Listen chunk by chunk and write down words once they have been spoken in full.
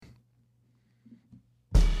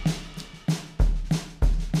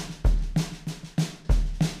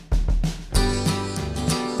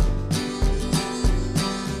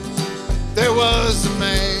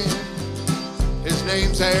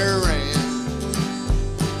name's Aaron,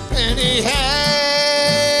 and he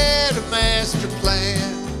had a master plan.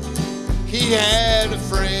 He had a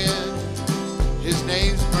friend, his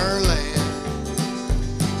name's Merlin,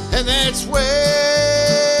 and that's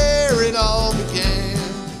where it all began.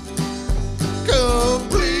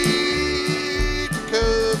 Complete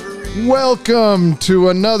recovery. Welcome to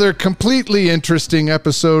another completely interesting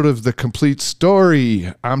episode of The Complete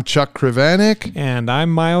Story. I'm Chuck Krivanik. And I'm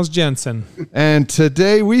Miles Jensen. And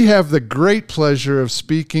today we have the great pleasure of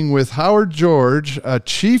speaking with Howard George, a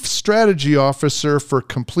Chief Strategy Officer for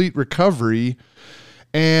Complete Recovery,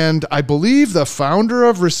 and I believe the founder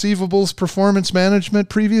of Receivables Performance Management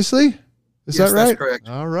previously. Is that right? That's correct.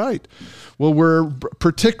 All right. Well, we're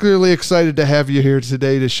particularly excited to have you here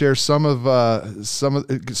today to share spend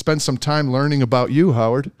some time learning about you,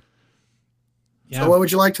 Howard. Yeah. So what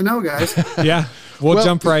would you like to know, guys? Yeah, we'll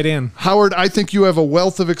jump right in. Howard, I think you have a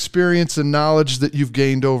wealth of experience and knowledge that you've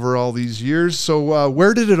gained over all these years. So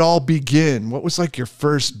where did it all begin? What was like your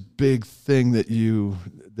first big thing that you...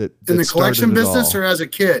 in the collection business or as a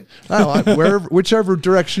kid? Whichever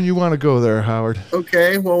direction you want to go there, Howard.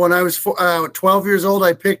 Okay. Well, when I was 12 years old,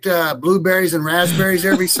 I picked blueberries and raspberries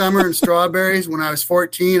every summer and strawberries. When I was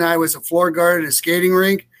 14, I was a floor guard at a skating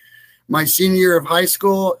rink. My senior year of high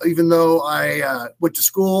school, even though I went to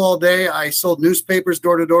school all day, I sold newspapers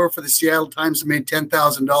door to door for the Seattle Times and made $10,000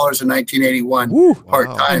 in 1981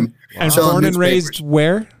 part-time. Wow. And born and raised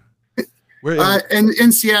where?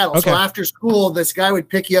 In Seattle. Okay. So after school, this guy would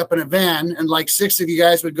pick you up in a van, and like 6 of you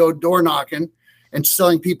guys would go door knocking and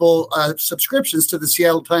selling people subscriptions to the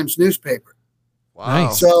Seattle Times newspaper. Wow.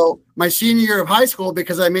 Nice. So my senior year of high school,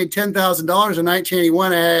 because I made $10,000 in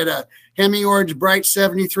 1981, I had a Hemi Orange Bright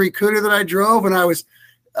 73 Cuda that I drove, and I was,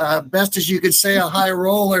 best as you could say, a high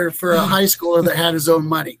roller for a high schooler that had his own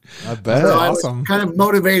money. I bet. So Awesome. I was kind of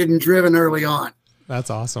motivated and driven early on. That's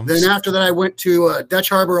awesome. Then after that, I went to Dutch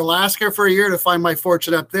Harbor, Alaska for a year to find my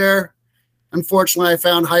fortune up there. Unfortunately, I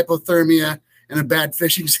found hypothermia and a bad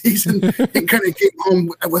fishing season and kind of came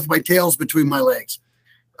home with my tails between my legs.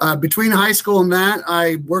 Between high school and that,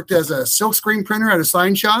 I worked as a silkscreen printer at a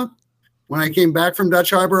sign shop. When I came back from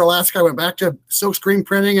Dutch Harbor, Alaska, I went back to silkscreen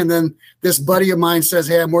printing. And then this buddy of mine says,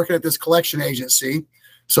 hey, I'm working at this collection agency.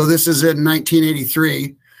 So this is in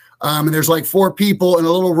 1983. And there's like 4 people in a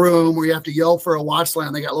little room where you have to yell for a watch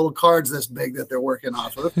line. They got little cards this big that they're working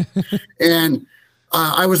off of. And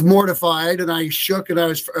I was mortified and I shook and I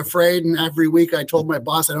was afraid. And every week I told my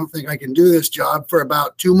boss, I don't think I can do this job, for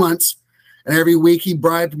about 2 months. And every week he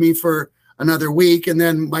bribed me for another week. And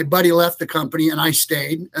then my buddy left the company and I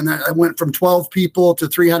stayed. And then I went from 12 people to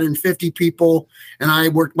 350 people. And I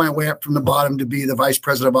worked my way up from the bottom to be the vice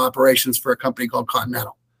president of operations for a company called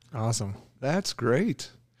Continental. Awesome. That's great.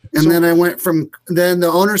 And then I went then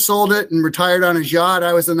the owner sold it and retired on his yacht.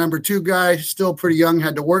 I was the number 2 guy, still pretty young,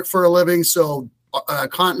 had to work for a living. So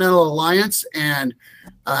Continental Alliance and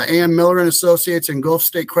A.M. Miller and Associates and Gulf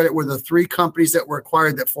State Credit were the 3 companies that were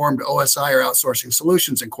acquired that formed OSI, or Outsourcing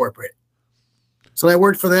Solutions Incorporated. So I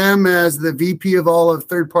worked for them as the VP of all of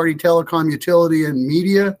third-party telecom, utility, and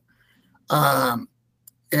media.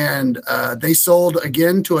 And they sold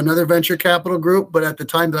again to another venture capital group. But at the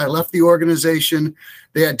time that I left the organization,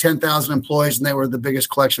 they had 10,000 employees and they were the biggest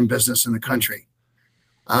collection business in the country.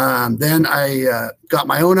 Then I got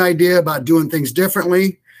my own idea about doing things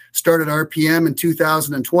differently, started RPM in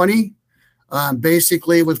 2020,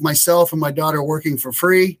 basically with myself and my daughter working for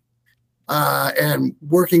free and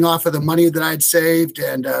working off of the money that I'd saved,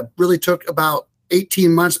 and really took about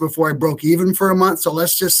 18 months before I broke even for a month. So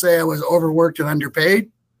let's just say I was overworked and underpaid.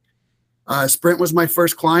 Sprint was my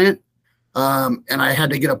first client, and I had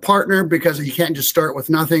to get a partner because you can't just start with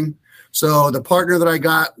nothing. So the partner that I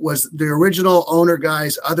got was the original owner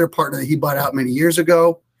guy's other partner that he bought out many years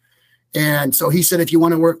ago. And so he said, if you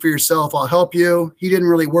want to work for yourself, I'll help you. He didn't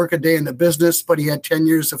really work a day in the business, but he had 10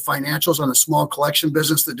 years of financials on a small collection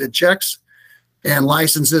business that did checks and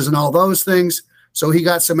licenses and all those things. So he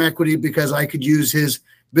got some equity because I could use his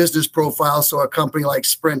business profile. So a company like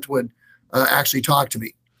Sprint would actually talk to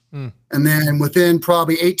me. And then within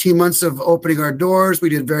probably 18 months of opening our doors, we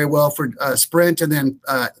did very well for Sprint and then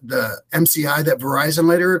the MCI that Verizon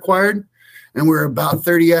later acquired. And we're about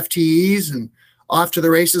 30 FTEs, and off to the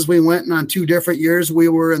races we went. And on 2 different years, we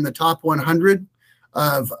were in the top 100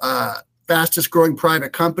 of fastest growing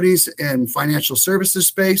private companies in financial services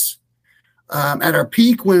space. At our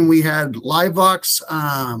peak, when we had LiveVox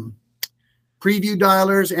preview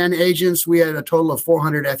dialers and agents, we had a total of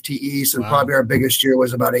 400 FTEs, and probably our biggest year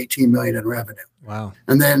was about 18 million in revenue. Wow.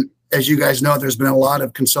 And then, as you guys know, there's been a lot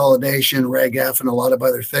of consolidation, Reg F, and a lot of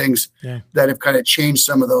other things that have kind of changed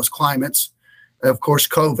some of those climates. of course,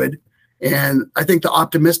 COVID. And I think the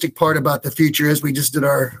optimistic part about the future is we just did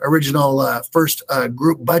our original first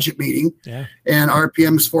group budget meeting. Yeah. And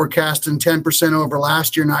RPM's forecasting 10% over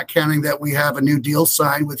last year, not counting that we have a new deal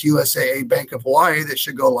signed with USAA Bank of Hawaii that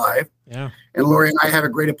should go live. Yeah. And Lori and I have a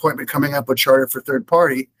great appointment coming up with Charter for third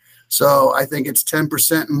party. So I think it's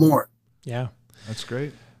 10% and more. Yeah. That's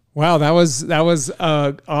great. Wow. That was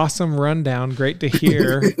a awesome rundown. Great to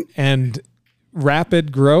hear. And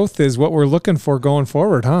rapid growth is what we're looking for going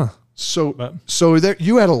forward, huh? So there,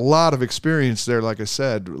 you had a lot of experience there. Like I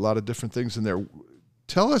said, a lot of different things in there.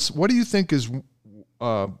 Tell us, what do you think is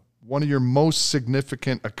one of your most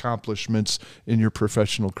significant accomplishments in your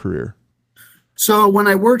professional career? So when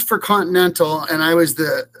I worked for Continental and I was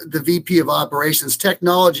the VP of operations,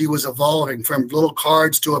 technology was evolving from little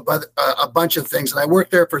cards to a bunch of things. And I worked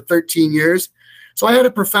there for 13 years. So I had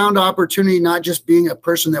a profound opportunity, not just being a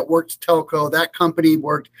person that worked telco. That company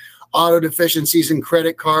worked auto deficiencies and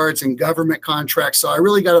credit cards and government contracts. So I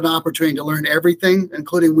really got an opportunity to learn everything,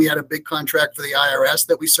 including we had a big contract for the IRS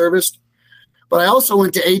that we serviced. But I also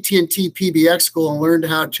went to AT&T PBX school and learned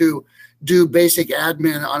how to do basic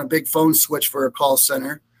admin on a big phone switch for a call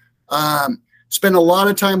center. Spent a lot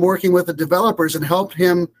of time working with the developers and helped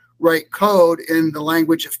him write code in the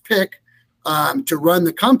language of PIC to run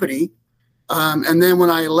the company. And then when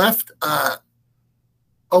I left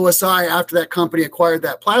OSI, after that company acquired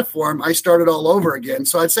that platform, I started all over again.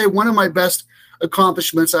 So I'd say one of my best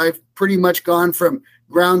accomplishments, I've pretty much gone from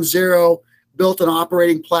ground zero, built an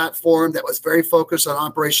operating platform that was very focused on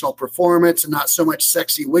operational performance and not so much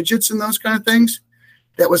sexy widgets and those kind of things.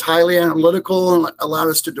 That was highly analytical and allowed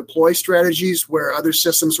us to deploy strategies where other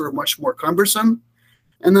systems were much more cumbersome.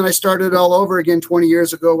 And then I started all over again 20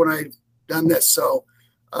 years ago when I done this. So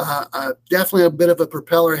definitely a bit of a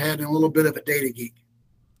propeller head and a little bit of a data geek.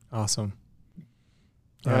 Awesome.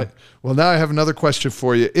 All right. Well, now I have another question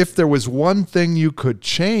for you. If there was one thing you could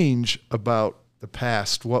change about the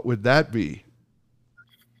past, what would that be?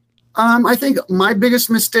 I think my biggest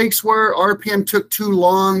mistakes were RPM took too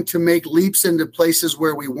long to make leaps into places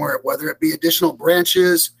where we weren't, whether it be additional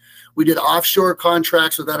branches. We did offshore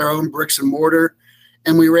contracts without our own bricks and mortar.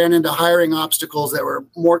 And we ran into hiring obstacles that were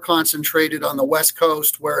more concentrated on the West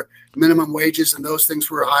Coast where minimum wages and those things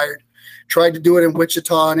were hired. Tried to do it in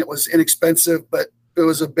Wichita and it was inexpensive, but it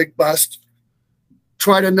was a big bust.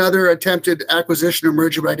 Tried another attempted acquisition or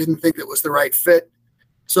merger, but I didn't think it was the right fit.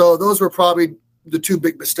 So those were probably the two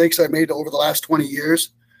big mistakes I made over the last 20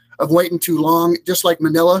 years of waiting too long. Just like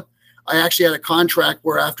Manila, I actually had a contract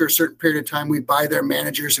where after a certain period of time, we'd buy their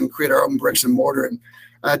managers and create our own bricks and mortar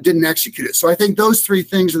and didn't execute it. So I think those three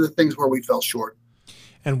things are the things where we fell short.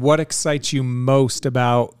 And what excites you most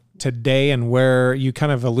about today, and where you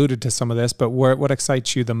kind of alluded to some of this, but what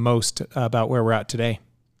excites you the most about where we're at today?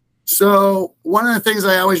 So one of the things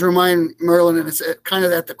I always remind Merlin, and it's kind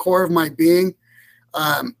of at the core of my being.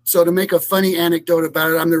 So to make a funny anecdote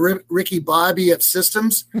about it, I'm the Ricky Bobby of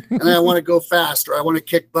systems, and I want to go fast, or I want to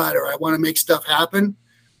kick butt, or I want to make stuff happen.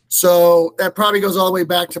 So that probably goes all the way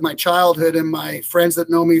back to my childhood, and my friends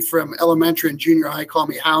that know me from elementary and junior high call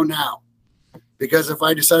me How Now, because if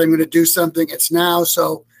I decide I'm going to do something, it's now.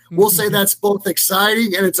 So we'll say that's both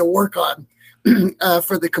exciting and it's a work on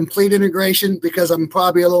for the complete integration, because I'm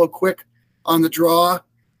probably a little quick on the draw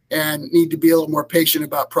and need to be a little more patient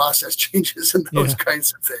about process changes and those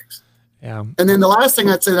kinds of things. Yeah. And then the last thing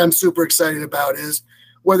I'd say that I'm super excited about is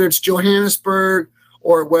whether it's Johannesburg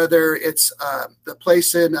or whether it's the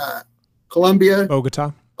place in Colombia.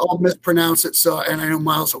 Bogota. I'll mispronounce it, so, and I know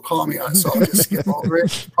Miles will call me on it, so I'll just skip over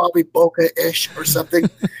it. Probably Boca-ish or something.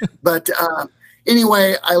 But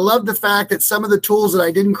anyway, I love the fact that some of the tools that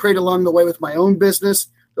I didn't create along the way with my own business,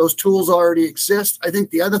 those tools already exist. I think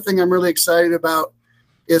the other thing I'm really excited about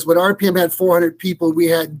is when RPM had 400 people, we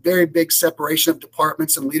had very big separation of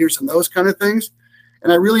departments and leaders and those kind of things.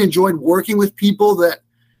 And I really enjoyed working with people that,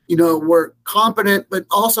 you know, were competent, but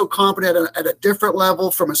also competent at a different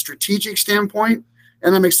level from a strategic standpoint.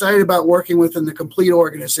 And I'm excited about working within the complete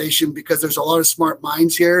organization because there's a lot of smart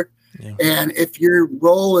minds here. Yeah. And if your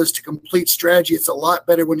role is to complete strategy, it's a lot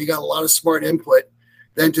better when you got a lot of smart input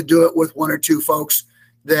than to do it with one or two folks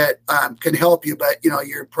that can help you. But, you know,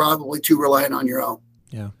 you're probably too reliant on your own.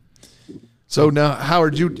 Yeah. So now,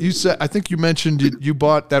 Howard, you said, I think you mentioned you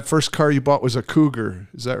bought that first car you bought was a Cougar.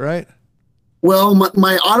 Is that right? Well,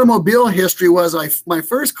 my automobile history was my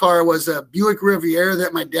first car was a Buick Riviera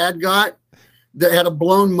that my dad got that had a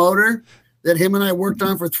blown motor that him and I worked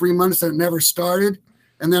on for 3 months and it never started.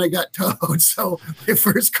 And then it got towed. So my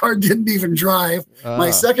first car didn't even drive.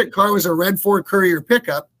 My second car was a red Ford Courier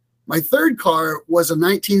pickup. My third car was a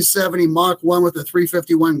 1970 Mach 1 with a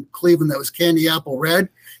 351 Cleveland that was candy apple red.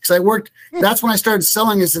 Because I worked, that's when I started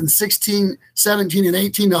selling is in 16, 17, and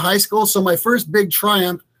 18 to high school. So my first big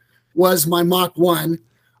triumph was my Mach 1.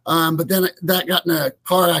 But then that got in a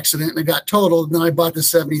car accident and it got totaled. And then I bought the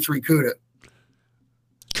 73 Cuda.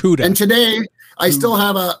 And today I still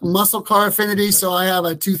have a muscle car affinity. So I have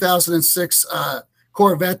a 2006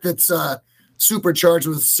 Corvette that's supercharged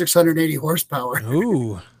with 680 horsepower.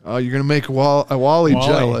 Ooh. Oh, you're going to make Wally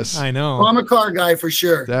jealous. I know. Well, I'm a car guy for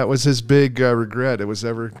sure. That was his big regret. It was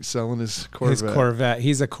ever selling his Corvette. His Corvette.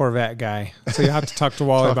 He's a Corvette guy. So you have to talk to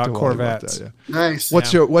Wally about Corvettes. About that, yeah. Nice.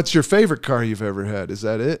 What's your favorite car you've ever had? Is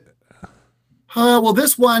that it? Well,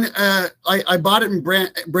 this one, I bought it in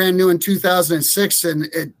brand new in 2006,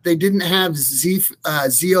 and they didn't have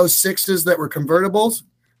Z06s that were convertibles.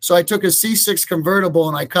 So I took a C6 convertible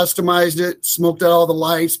and I customized it, smoked out all the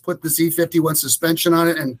lights, put the Z51 suspension on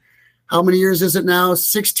it. And how many years is it now?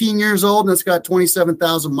 16 years old, and it's got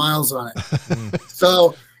 27,000 miles on it.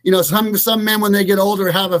 So, you know, some men, when they get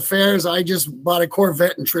older, have affairs. I just bought a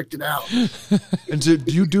Corvette and tricked it out. And do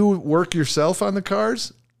you do work yourself on the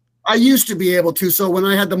cars? I used to be able to. So when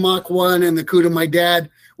I had the Mach 1 and the Cuda, my dad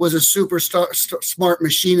was a super smart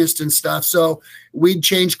machinist and stuff. So we'd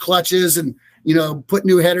change clutches and, you know, put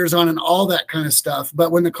new headers on and all that kind of stuff.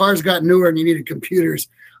 But when the cars got newer and you needed computers,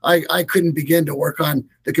 I couldn't begin to work on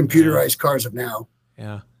the computerized cars of now.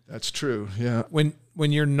 Yeah, that's true. Yeah. When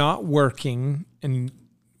you're not working, and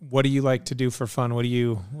what do you like to do for fun? What do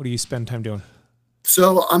you spend time doing?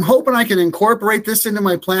 So I'm hoping I can incorporate this into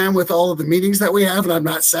my plan with all of the meetings that we have, and I'm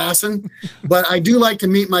not sassing, but I do like to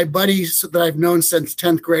meet my buddies that I've known since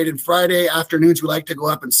 10th grade. And Friday afternoons, we like to go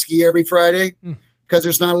up and ski every Friday because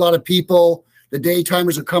there's not a lot of people. The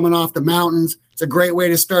daytimers are coming off the mountains. It's a great way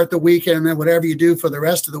to start the weekend. And then whatever you do for the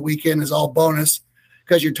rest of the weekend is all bonus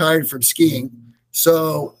because you're tired from skiing.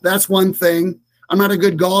 So that's one thing. I'm not a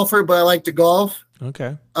good golfer, but I like to golf.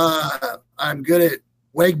 Okay. I'm good at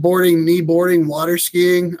wakeboarding, kneeboarding, water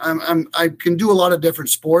skiing. I can do a lot of different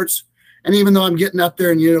sports. And even though I'm getting up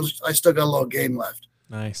there in years, I still got a little game left.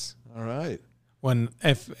 Nice. All right.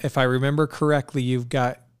 If I remember correctly, you've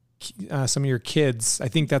got some of your kids. I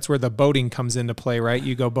think that's where the boating comes into play, right?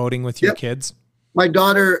 You go boating with your kids. My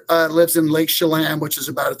daughter lives in Lake Chelan, which is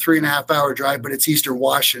about a 3.5 hour drive, but it's Eastern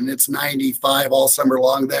Washington. It's 95 all summer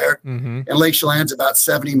long there. And Lake Chelan's about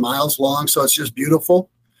 70 miles long. So it's just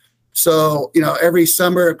beautiful. So, you know, every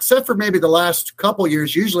summer, except for maybe the last couple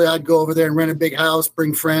years, usually I'd go over there and rent a big house,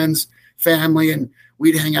 bring friends, family, and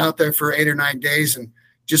we'd hang out there for 8 or 9 days and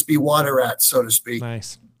just be water rats, so to speak.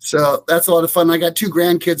 Nice. So that's a lot of fun. I got 2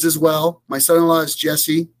 grandkids as well. My son-in-law is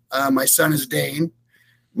Jesse. My son is Dane.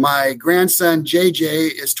 My grandson,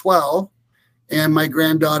 JJ, is 12. And my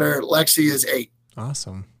granddaughter, Lexi, is 8.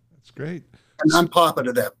 Awesome. That's great. And I'm papa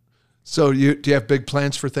to them. So do you have big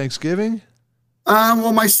plans for Thanksgiving?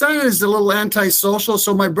 Well, my son is a little antisocial.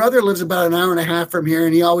 So my brother lives about an hour and a half from here,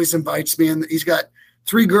 and he always invites me. And he's got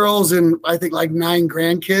 3 girls and I think like 9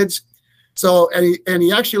 grandkids. So, and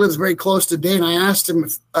he actually lives very close to Dane. I asked him,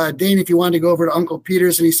 Dane, if you wanted to go over to Uncle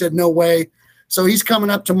Peter's, and he said, no way. So he's coming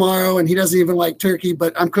up tomorrow, and he doesn't even like turkey,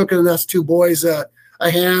 but I'm cooking us 2 boys a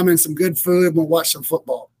ham and some good food, and we'll watch some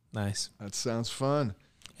football. Nice. That sounds fun.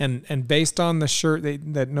 And based on the shirt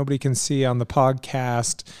that nobody can see on the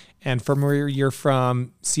podcast, and from where you're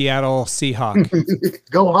from, Seattle Seahawk.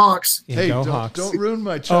 Go Hawks. Yeah, hey, go Hawks. Don't ruin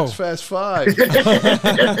my Chuck's Fast 5. We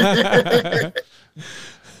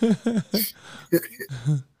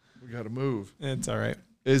got to move. It's all right.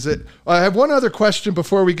 Is it? I have one other question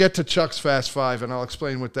before we get to Chuck's Fast 5, and I'll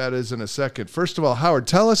explain what that is in a second. First of all, Howard,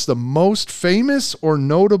 tell us the most famous or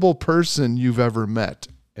notable person you've ever met,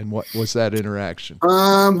 and what was that interaction?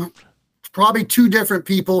 Probably 2 different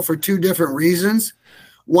people for 2 different reasons.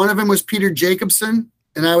 One of them was Peter Jacobson,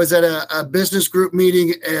 and I was at a business group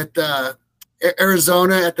meeting at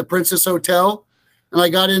Arizona at the Princess Hotel, and I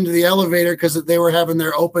got into the elevator because they were having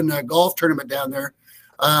their open golf tournament down there.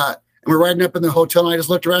 And we're riding up in the hotel, and I just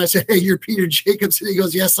looked around. I said, hey, you're Peter Jacobson. He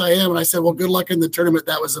goes, yes, I am. And I said, well, good luck in the tournament.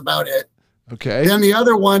 That was about it. Okay. Then the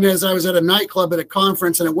other one is I was at a nightclub at a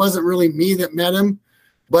conference, and it wasn't really me that met him,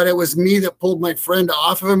 but it was me that pulled my friend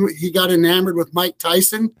off of him. He got enamored with Mike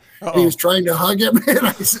Tyson. And he was trying to hug him. And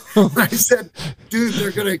I said, dude,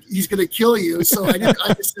 he's going to kill you. So I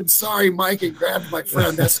just said, sorry, Mike, and grabbed my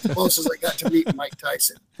friend. That's the closest I got to meeting Mike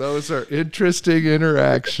Tyson. Those are interesting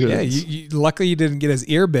interactions. Yeah, you luckily you didn't get his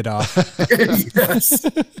ear bit off. Yes.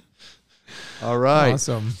 All right.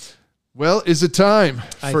 Awesome. Well, is it time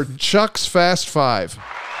for Chuck's Fast 5?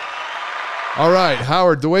 All right,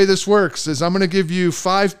 Howard, the way this works is I'm going to give you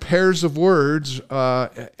 5 pairs of words,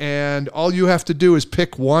 and all you have to do is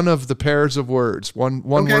pick one of the pairs of words, one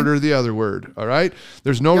Okay. word or the other word, all right?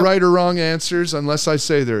 There's no right or wrong answers unless I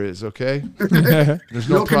say there is, okay? There's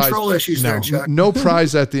No prize. control issues there, Chuck. No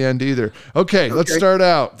prize at the end either. Okay, let's start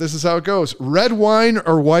out. This is how it goes. Red wine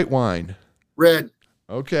or white wine? Red.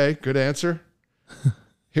 Okay, good answer.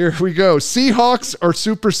 Here we go. Seahawks or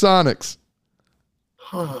Supersonics?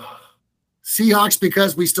 Seahawks,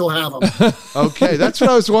 because we still have them. Okay, that's what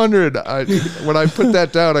I was wondering. When I put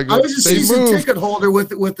that down, I go, I was a they season moved. ticket holder with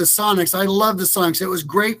the Sonics. I love the Sonics. It was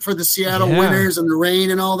great for the Seattle winters and the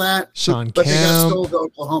rain and all that. Sean But they got Kemp. sold to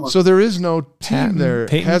Oklahoma. So there is no team Patton, there.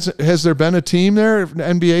 Peyton. Has there been a team there,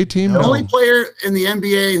 an NBA team? the No, only player in the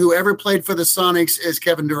NBA who ever played for the Sonics is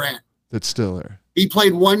Kevin Durant. that's still there. He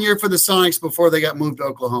played 1 year for the Sonics before they got moved to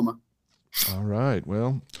Oklahoma. All right.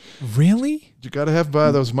 Well, Really? you got to have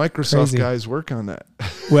those Microsoft Crazy. guys work on that.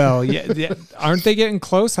 Well, yeah. Aren't they getting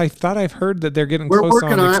close? I thought I've heard that they're getting We're close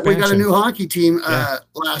working on it. expansion. We got a new hockey team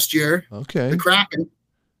last year, Okay. the Kraken.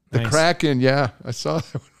 The Nice. Kraken. Yeah, I saw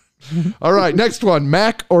that one. All right. Next one.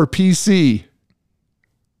 Mac or PC?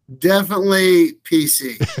 Definitely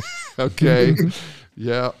PC. Okay.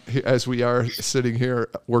 Yeah. As we are sitting here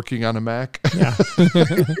working on a Mac. Yeah.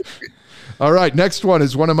 All right. Next one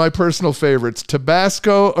is one of my personal favorites.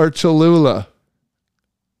 Tabasco or Cholula?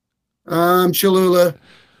 Cholula.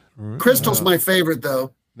 Crystal's my favorite,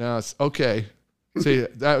 though. No, it's okay. See,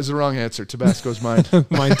 that was the wrong answer. Tabasco's mine.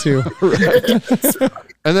 Mine too.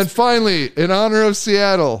 And then finally, in honor of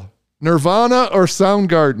Seattle, Nirvana or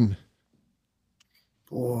Soundgarden?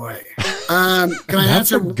 Boy. Can I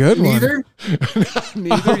That's answer a good one. neither?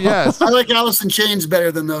 Neither, yes. I like Alice in Chains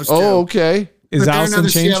better than those two. Oh, okay. Is But they're Allison another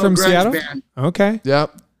Chains from grunge Seattle? band. Okay. Yeah.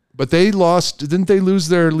 But they lost, didn't they lose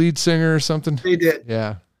their lead singer or something? They did.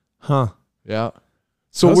 Yeah. Huh. Yeah.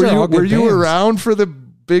 So Those are all good were you bands. around for the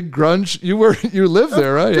big grunge? You lived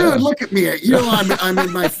there, right? Dude, Yeah. look at me. You know, I'm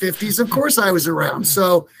in my 50s. Of course I was around.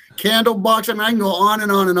 So Candlebox, I mean, I can go on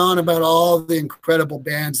and on and on about all the incredible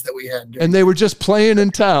bands that we had. And they were just playing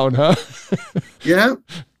in town, huh? Yeah.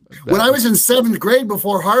 When I was in 7th grade,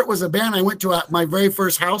 before Heart was a band, I went to my very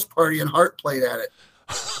first house party and Heart played at it.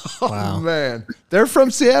 Oh, man. They're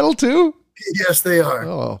from Seattle too? Yes, they are.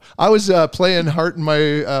 Oh, I was playing Heart in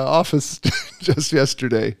my office just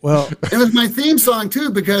yesterday. Well, It was my theme song too,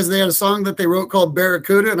 because they had a song that they wrote called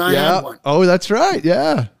Barracuda, and I had one. Oh, that's right.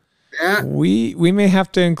 Yeah. Yeah. we may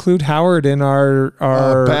have to include Howard in our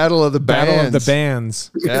Battle of the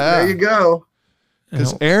bands. Yeah. There you go.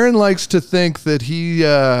 Because Aaron likes to think that he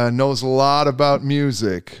knows a lot about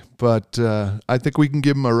music, but I think we can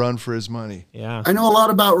give him a run for his money. Yeah. I know a lot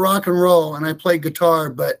about rock and roll, and I play guitar,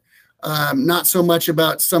 but not so much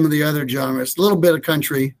about some of the other genres. A little bit of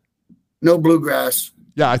country, no bluegrass.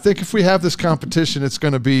 Yeah, I think if we have this competition, it's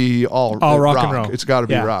going to be all rock and roll. It's got to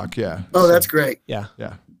be Yeah. rock, yeah. Oh, that's great. Yeah.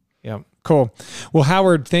 Yeah. Yeah. Cool. Well,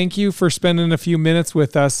 Howard, thank you for spending a few minutes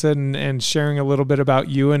with us and sharing a little bit about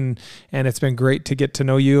you. And it's been great to get to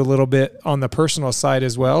know you a little bit on the personal side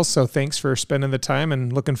as well. So thanks for spending the time,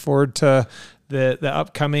 and looking forward to the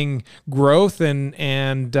upcoming growth and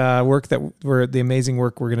work the amazing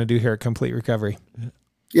work we're going to do here at Complete Recovery.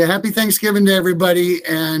 Yeah, happy Thanksgiving to everybody,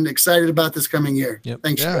 and excited about this coming year. Yep.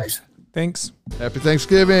 Thanks, Yeah. guys. Thanks. Happy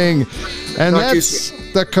Thanksgiving. And Talk to you that's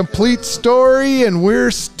the complete story, and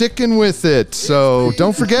we're sticking with it. So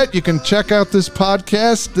don't forget, you can check out this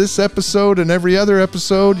podcast, this episode, and every other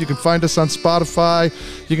episode. You can find us on Spotify.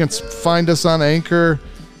 You can find us on Anchor.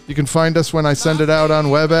 You can find us when I send it out on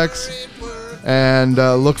WebEx. And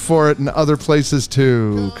look for it in other places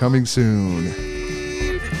too. Coming soon.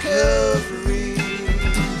 Recovery.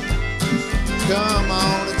 Come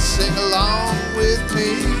on and sing along with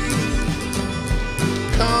me.